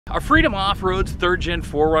Are Freedom Off-Road's 3rd Gen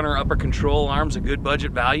 4Runner upper control arms a good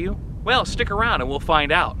budget value? Well, stick around and we'll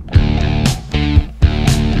find out.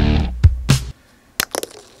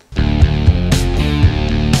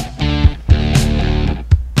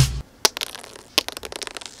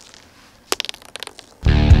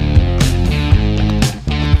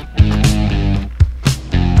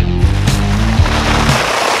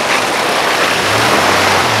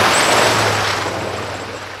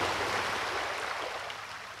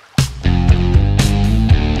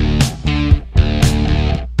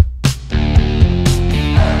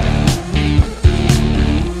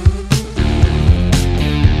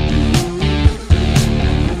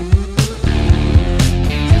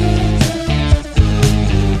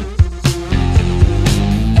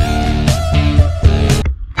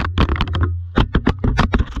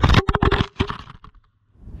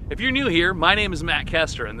 If you're new here, my name is Matt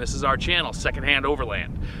Kester and this is our channel, Secondhand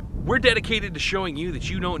Overland. We're dedicated to showing you that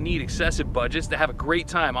you don't need excessive budgets to have a great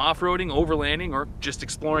time off-roading, overlanding, or just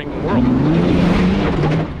exploring the world.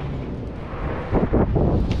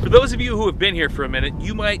 For those of you who have been here for a minute,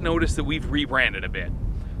 you might notice that we've rebranded a bit.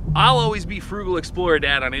 I'll always be Frugal Explorer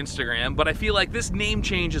Dad on Instagram, but I feel like this name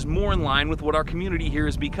change is more in line with what our community here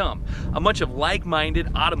has become, a bunch of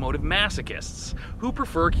like-minded automotive masochists who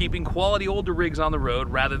prefer keeping quality older rigs on the road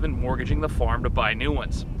rather than mortgaging the farm to buy new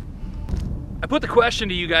ones. I put the question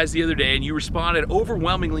to you guys the other day and you responded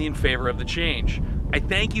overwhelmingly in favor of the change. I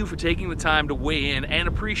thank you for taking the time to weigh in and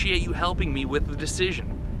appreciate you helping me with the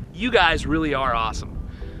decision. You guys really are awesome.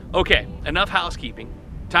 Okay, enough housekeeping.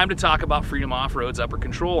 Time to talk about Freedom Off-Road's upper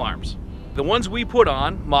control arms. The ones we put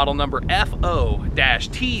on, model number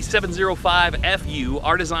FO-T705FU,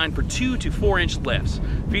 are designed for 2 to 4 inch lifts,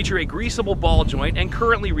 feature a greasable ball joint, and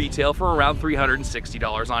currently retail for around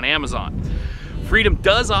 $360 on Amazon. Freedom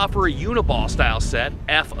does offer a uniball style set,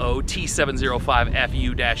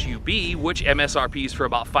 FO-T705FU-UB, which MSRPs for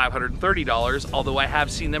about $530, although I have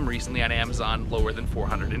seen them recently on Amazon lower than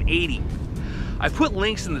 $480. I've put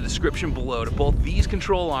links in the description below to both these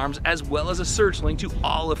control arms as well as a search link to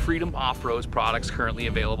all of Freedom Off-Road's products currently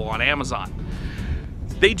available on Amazon.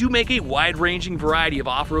 They do make a wide-ranging variety of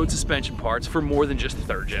off-road suspension parts for more than just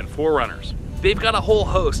 3rd Gen 4Runners. They've got a whole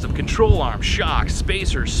host of control arms, shocks,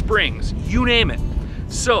 spacers, springs, you name it.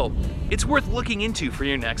 So, it's worth looking into for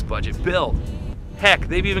your next budget build. Heck,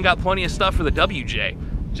 they've even got plenty of stuff for the WJ.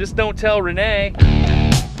 Just don't tell Renee.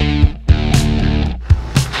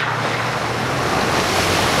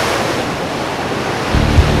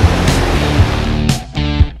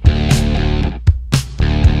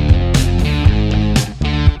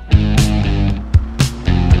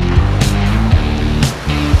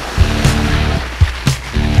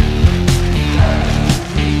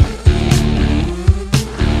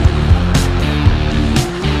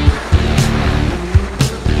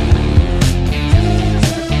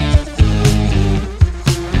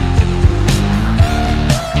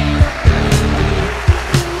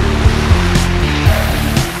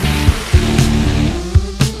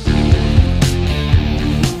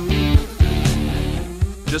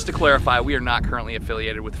 Just to clarify, we are not currently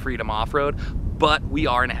affiliated with Freedom Off-Road, but we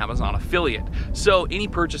are an Amazon affiliate. So any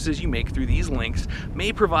purchases you make through these links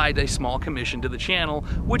may provide a small commission to the channel,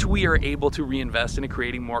 which we are able to reinvest into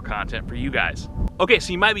creating more content for you guys. Okay,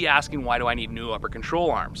 so you might be asking, why do I need new upper control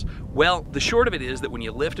arms? Well, the short of it is that when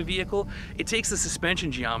you lift a vehicle, it takes the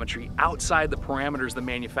suspension geometry outside the parameters the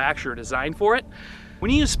manufacturer designed for it. When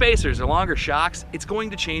you use spacers or longer shocks, it's going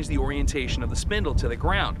to change the orientation of the spindle to the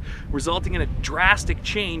ground, resulting in a drastic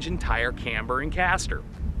change in tire camber and caster.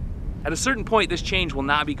 At a certain point, this change will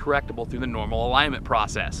not be correctable through the normal alignment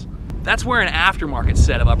process. That's where an aftermarket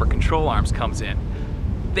set of upper control arms comes in.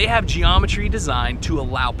 They have geometry designed to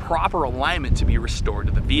allow proper alignment to be restored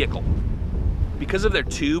to the vehicle. Because of their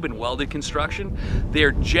tube and welded construction, they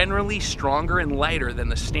are generally stronger and lighter than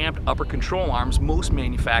the stamped upper control arms most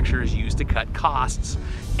manufacturers use to cut costs,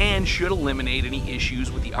 and should eliminate any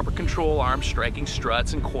issues with the upper control arm striking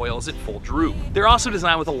struts and coils at full droop. They're also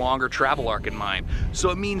designed with a longer travel arc in mind, so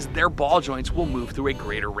it means their ball joints will move through a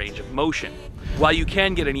greater range of motion. While you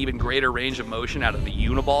can get an even greater range of motion out of the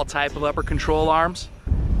uniball type of upper control arms,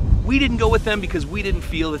 we didn't go with them because we didn't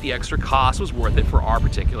feel that the extra cost was worth it for our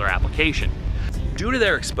particular application. Due to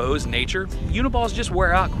their exposed nature, uniballs just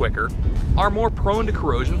wear out quicker, are more prone to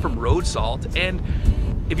corrosion from road salt, and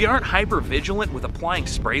if you aren't hyper vigilant with applying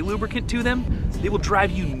spray lubricant to them, they will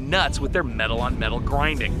drive you nuts with their metal on metal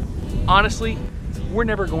grinding. Honestly, we're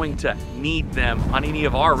never going to need them on any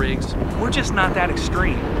of our rigs. We're just not that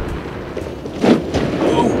extreme.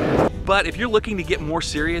 Whoa. But if you're looking to get more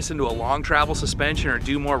serious into a long travel suspension or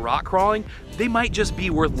do more rock crawling, they might just be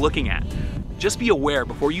worth looking at. Just be aware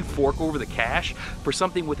before you fork over the cash for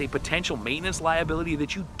something with a potential maintenance liability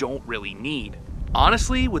that you don't really need.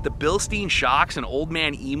 Honestly, with the Bilstein shocks and Old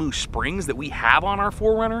Man Emu springs that we have on our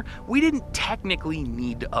 4Runner, we didn't technically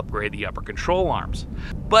need to upgrade the upper control arms.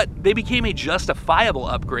 But they became a justifiable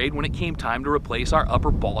upgrade when it came time to replace our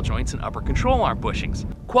upper ball joints and upper control arm bushings.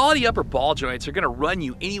 Quality upper ball joints are going to run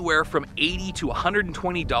you anywhere from $80 to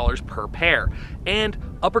 $120 per pair, and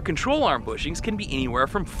upper control arm bushings can be anywhere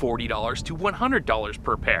from $40 to $100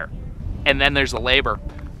 per pair. And then there's the labor.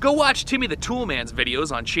 Go watch Timmy the Toolman's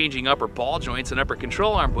videos on changing upper ball joints and upper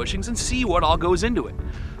control arm bushings and see what all goes into it.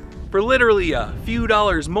 For literally a few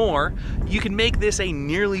dollars more, you can make this a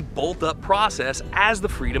nearly bolt-up process, as the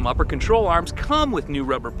Freedom upper control arms come with new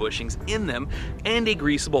rubber bushings in them and a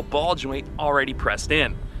greasable ball joint already pressed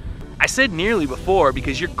in. I said nearly before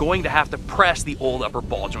because you're going to have to press the old upper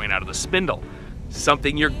ball joint out of the spindle.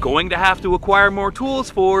 Something you're going to have to acquire more tools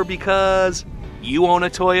for because you own a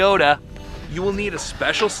Toyota. You will need a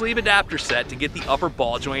special sleeve adapter set to get the upper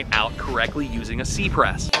ball joint out correctly using a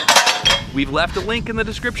C-press. We've left a link in the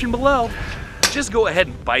description below. Just go ahead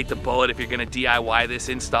and bite the bullet if you're going to DIY this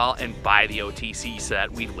install and buy the OTC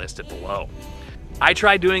set we've listed below. I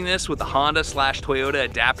tried doing this with the Honda/Toyota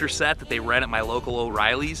adapter set that they rent at my local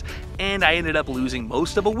O'Reilly's, and I ended up losing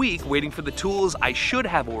most of a week waiting for the tools I should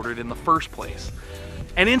have ordered in the first place.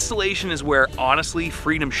 And installation is where, honestly,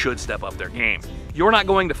 Freedom should step up their game. You're not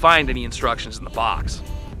going to find any instructions in the box.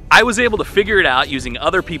 I was able to figure it out using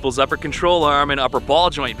other people's upper control arm and upper ball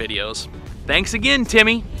joint videos. Thanks again,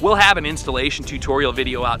 Timmy. We'll have an installation tutorial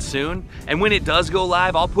video out soon, and when it does go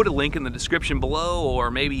live, I'll put a link in the description below,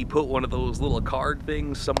 or maybe put one of those little card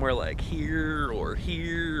things somewhere like here, or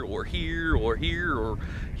here, or here, or here, or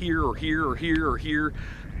here, or here, or here, or here.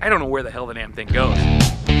 I don't know where the hell the damn thing goes.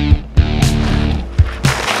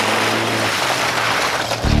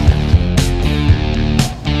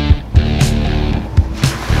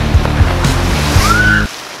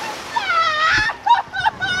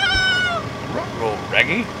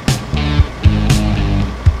 Reggie?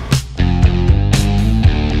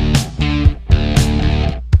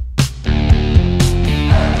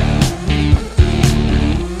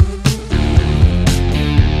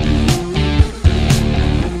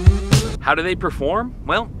 How do they perform?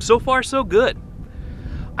 Well, so far so good.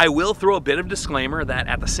 I will throw a bit of disclaimer that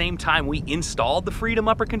at the same time we installed the Freedom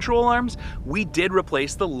upper control arms, we did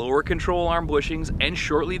replace the lower control arm bushings and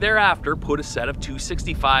shortly thereafter put a set of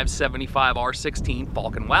 265/75 R16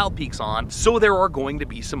 Falcon Wild Peaks on, so there are going to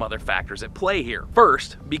be some other factors at play here.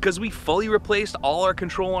 First, because we fully replaced all our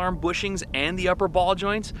control arm bushings and the upper ball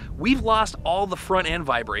joints, we've lost all the front end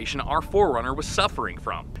vibration our 4Runner was suffering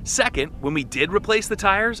from. Second, when we did replace the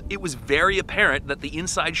tires, it was very apparent that the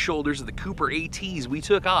inside shoulders of the Cooper ATs we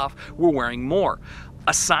took off were wearing more,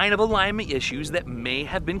 a sign of alignment issues that may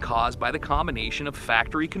have been caused by the combination of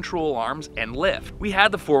factory control arms and lift. We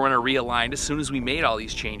had the 4Runner realigned as soon as we made all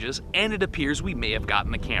these changes, and it appears we may have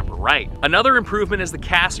gotten the camper right. Another improvement is the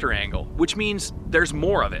caster angle, which means there's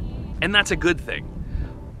more of it, and that's a good thing.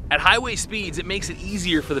 At highway speeds, it makes it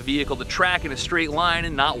easier for the vehicle to track in a straight line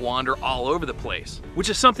and not wander all over the place, which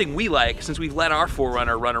is something we like since we've let our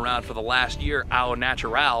 4Runner run around for the last year au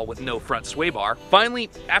natural with no front sway bar. Finally,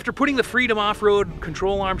 after putting the Freedom off-road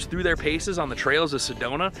control arms through their paces on the trails of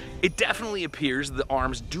Sedona, it definitely appears the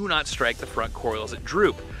arms do not strike the front coils at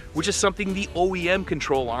droop, which is something the OEM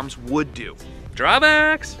control arms would do.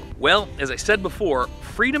 Drawbacks? Well, as I said before,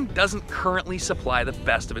 Freedom doesn't currently supply the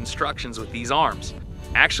best of instructions with these arms.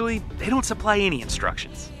 Actually, they don't supply any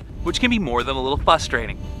instructions, which can be more than a little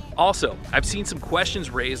frustrating. Also, I've seen some questions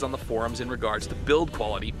raised on the forums in regards to build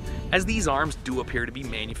quality, as these arms do appear to be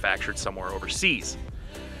manufactured somewhere overseas.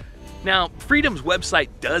 Now, Freedom's website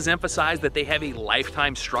does emphasize that they have a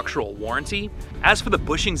lifetime structural warranty. As for the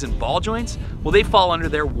bushings and ball joints, well, they fall under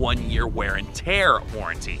their 1-year wear and tear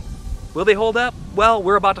warranty. Will they hold up? Well,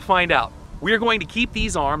 we're about to find out. We are going to keep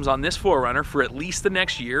these arms on this 4Runner for at least the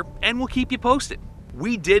next year, and we'll keep you posted.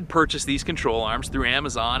 We did purchase these control arms through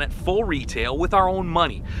Amazon at full retail with our own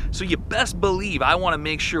money, so you best believe I want to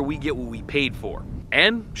make sure we get what we paid for.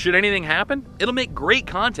 And should anything happen, it'll make great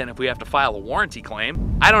content if we have to file a warranty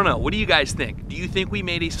claim. I don't know, what do you guys think? Do you think we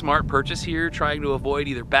made a smart purchase here, trying to avoid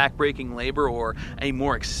either back-breaking labor or a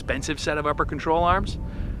more expensive set of upper control arms?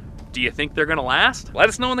 Do you think they're gonna last? Let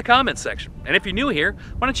us know in the comments section. And if you're new here,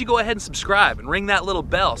 why don't you go ahead and subscribe and ring that little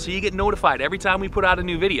bell so you get notified every time we put out a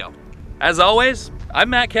new video. As always,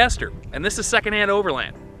 I'm Matt Kester, and this is Secondhand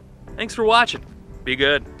Overland. Thanks for watching. Be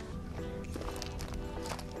good.